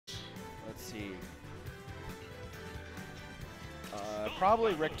see.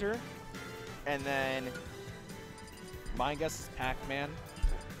 Probably Richter, and then my guess is Pac-Man.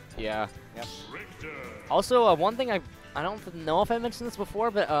 Yeah. Yep. Also, one thing I don't know if I mentioned this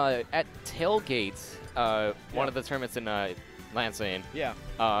before, but at Tailgates, one of the tournaments in Lansing,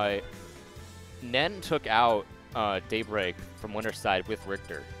 Nen took out Daybreak from winner's side with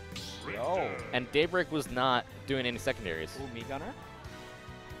Richter. Oh. And Daybreak was not doing any secondaries. Ooh, Me Gunner?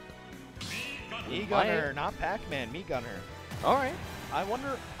 Me Gunner, not Pac-Man, Me Gunner. All right. I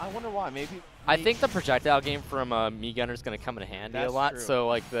wonder why. Maybe. I think the projectile game from Me Gunner is going to come in handy a lot. True. So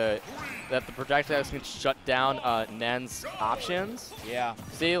like that the projectiles can shut down Nen's options. Yeah.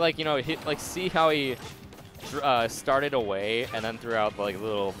 See, like see how he started away and then threw out like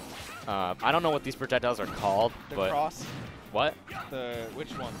little. I don't know what these projectiles are called, but cross. What?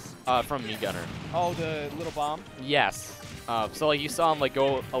 Which ones? From Me Gunner. Oh, the little bomb. Yes. So like you saw him like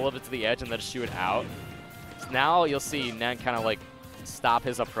go a little bit to the edge and then shoot it out. So now you'll see Nen kind of like stop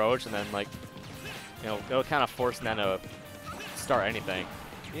his approach and then like it'll kind of force Nen to start anything.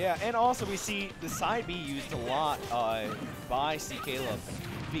 Yeah, and also we see the side B used a lot by Kaleb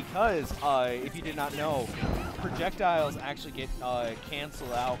because if you did not know, projectiles actually get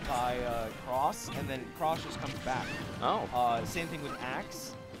canceled out by cross, and then cross just comes back. Oh. Same thing with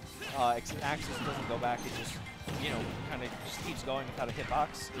axe. Except axe just doesn't go back; it just kind of just keeps going without a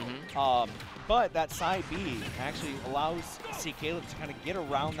hitbox. But that side B actually allows Kaleb to kind of get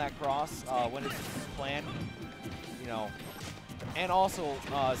around that cross when it's planned, and also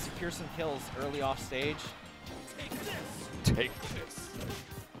secure some kills early off stage. Take this.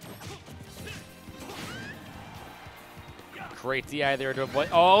 Great DI there to avoid.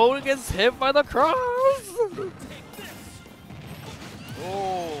 Oh, it gets hit by the cross.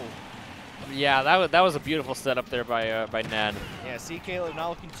 Oh. Yeah, that was a beautiful setup there by Nen. Yeah, Kaleb not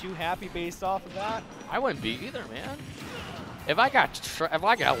looking too happy based off of that. I wouldn't be either, man. If I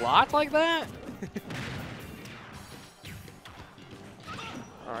got locked like that.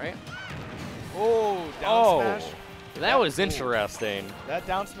 All right. Oh, down smash. That was interesting. That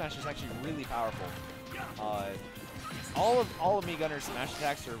down smash is actually really powerful. All of Me Gunner's smash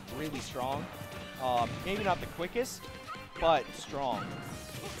attacks are really strong. Maybe not the quickest, but strong.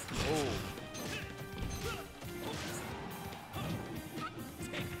 Oh.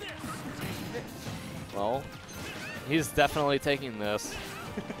 Well, he's definitely taking this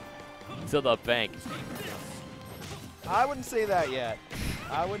to the bank. I wouldn't say that yet.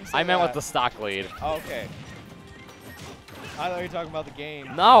 I wouldn't say I meant that. with the stock lead. Oh, okay. I thought you were talking about the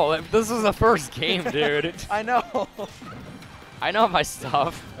game. No, this is the first game, dude. I know. I know my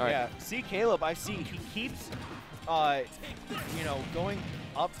stuff. All right. Yeah. See, Kaleb, I see he keeps, going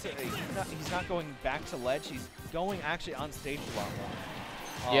up to. He's not going back to ledge. He's going actually on stage a lot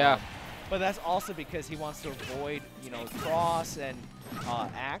more. Yeah. But that's also because he wants to avoid, cross and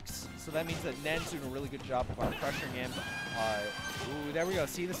axe. So that means that Nen's doing a really good job of pressuring him. Ooh, there we go.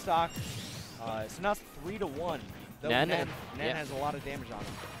 See the stock. So now it's 3-1. Nen has a lot of damage on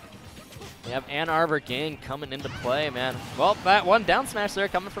him. We have Ann Arbor Gang coming into play, man. Well, that one down smash there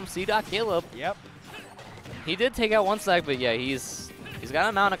coming from Kaleb. Yep. He did take out one side, but yeah, he's got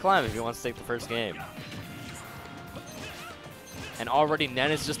a mountain to climb if he wants to take the first game. And already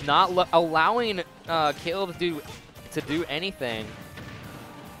Nen is just not allowing Kaleb to do anything.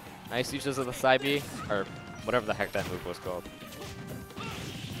 Nice uses of the side B, or whatever the heck that move was called.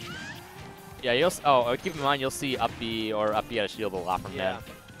 Yeah, keep in mind you'll see up B or up B at a shield a lot from Nen.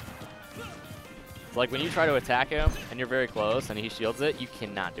 It's like when you try to attack him and you're very close and he shields it, you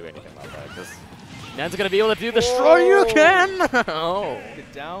cannot do anything about that because Nen's gonna be able to do the you can. Oh. The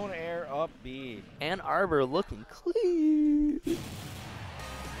down air up B. Ann Arbor looking clean.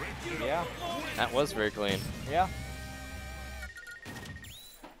 Yeah. That was very clean. Yeah.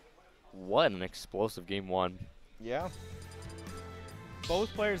 What an explosive game one. Yeah.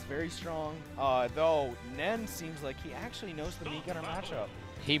 Both players very strong, though Nen seems like he actually knows the Me Gunner matchup.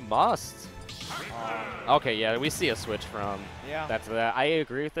 He must. Okay, yeah, we see a switch from that to that. I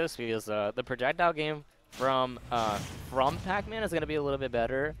agree with this because the projectile game from Pac-Man is going to be a little bit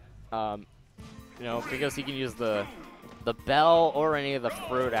better, because he can use the bell or any of the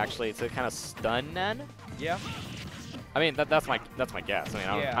fruit actually to kind of stun Nen. Yeah. I mean that's my guess. I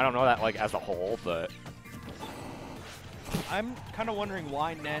mean I don't know that like as a whole, but I'm kind of wondering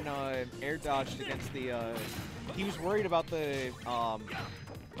why Nen air dodged against the. He was worried about the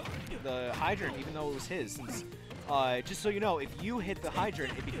hydrant, even though it was his. Since, just so you know, if you hit the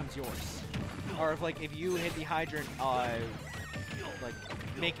hydrant, it becomes yours. Or if you hit the hydrant,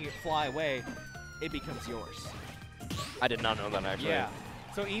 making it fly away, it becomes yours. I did not know that actually. Yeah.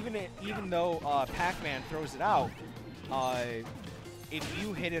 So even though Pac-Man throws it out, if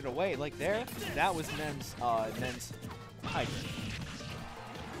you hit it away like there, that was Nen's height.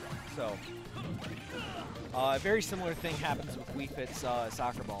 So a very similar thing happens with Wii Fit's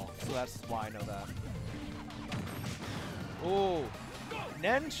soccer ball. So that's why I know that. Ooh,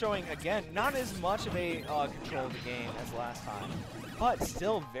 Nen showing again not as much of a control of the game as last time, but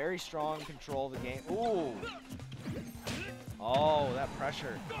still very strong control of the game. Ooh. Oh, that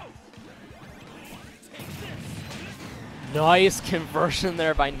pressure. Nice conversion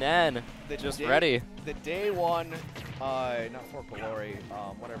there by Nen. Just ready. The day one, not for glory,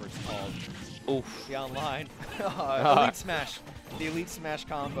 whatever it's called. Oof. The online. Elite Smash. The Elite Smash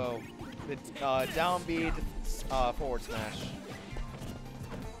combo. The down B forward smash.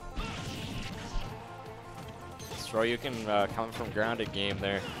 Sure, you can come from grounded game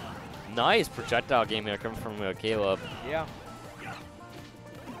there. Nice projectile game there coming from Kaleb. Yeah.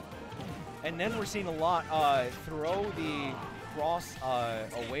 And then we're seeing a lot throw the cross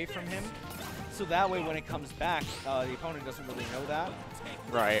away from him, so that way when it comes back, the opponent doesn't really know that.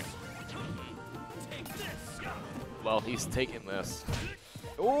 Right. Well, he's taking this.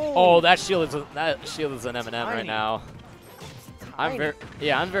 Ooh. Oh, that shield is an M&M right now. I'm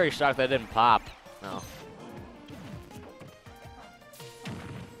very shocked that it didn't pop. No.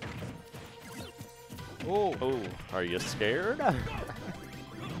 Oh. Oh, are you scared?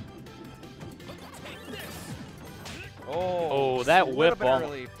 Oh, that whip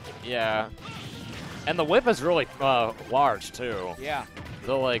early. Yeah. And the whip is really large too. Yeah.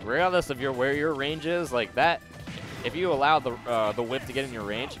 So like regardless of where your range is, like that, if you allow the whip to get in your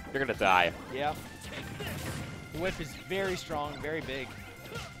range, you're gonna die. Yeah. The whip is very strong, very big.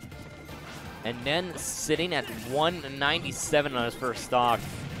 And then sitting at 197 on his first stock.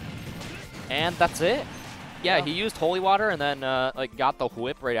 And that's it. Yeah, he used holy water and then like got the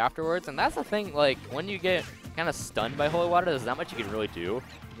whip right afterwards. And that's the thing, like when you get kind of stunned by holy water, there's not much you can really do.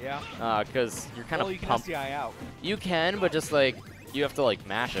 Yeah. Because you're kind of you can pumped. SDI out. You can, but just like you have to like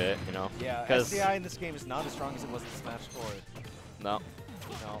mash it, you know. Yeah. SDI in this game is not as strong as it was in Smash 4. No.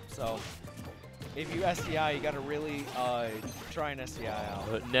 No. So if you SDI, you got to really try and SDI out.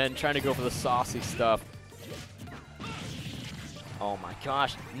 But Nen trying to go for the saucy stuff. Oh my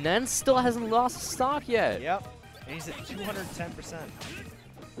gosh, Nen still hasn't lost stock yet. Yep. And he's at 210%.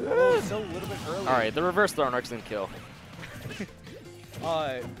 Oh, still a little bit early. All right, the reverse throw arc's gonna kill.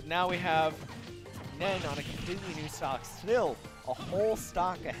 Now we have Nen on a completely new stock, still a whole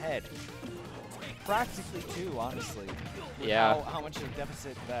stock ahead. Practically two, honestly. Yeah. How much of a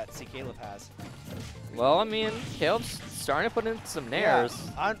deficit that Kaleb has. Well, I mean, Caleb's starting to put in some nairs.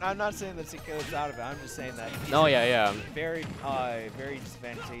 Yeah. I'm not saying that Caleb's out of it. I'm just saying that he's in very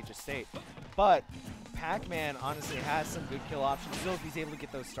disadvantageous state. But Pac-Man honestly has some good kill options. So if he's able to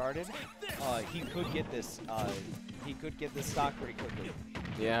get those started, he could get this. He could get this stock pretty quickly.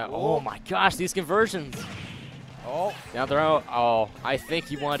 Yeah. Oh my gosh, these conversions. Oh. Down throw. Oh, I think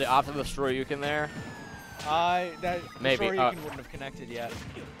he wanted to opt for the Shoryuken there. Maybe. The Shoryuken wouldn't have connected yet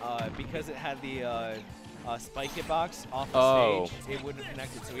because it had the spike hitbox off the stage. It wouldn't have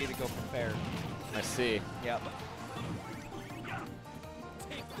connected, so he had to go from fair. I see. Yep.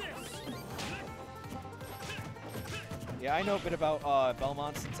 Yeah, I know a bit about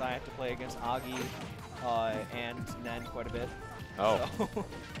Belmont since I have to play against Agi and Nen quite a bit. Oh.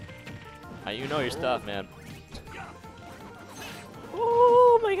 So. You know your stuff, man.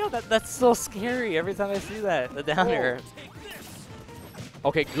 Oh my god, that's so scary every time I see that. The down air.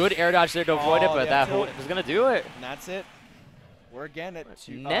 Okay, good air dodge there to avoid it, but that was going to do it. And that's it. We're again at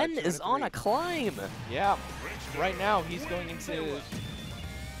two. Nen is on a climb. Yeah. Right now, he's going into...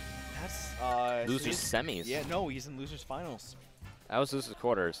 That's... losers semis. Yeah, no, he's in losers finals. That was losers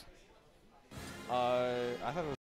quarters. I thought it was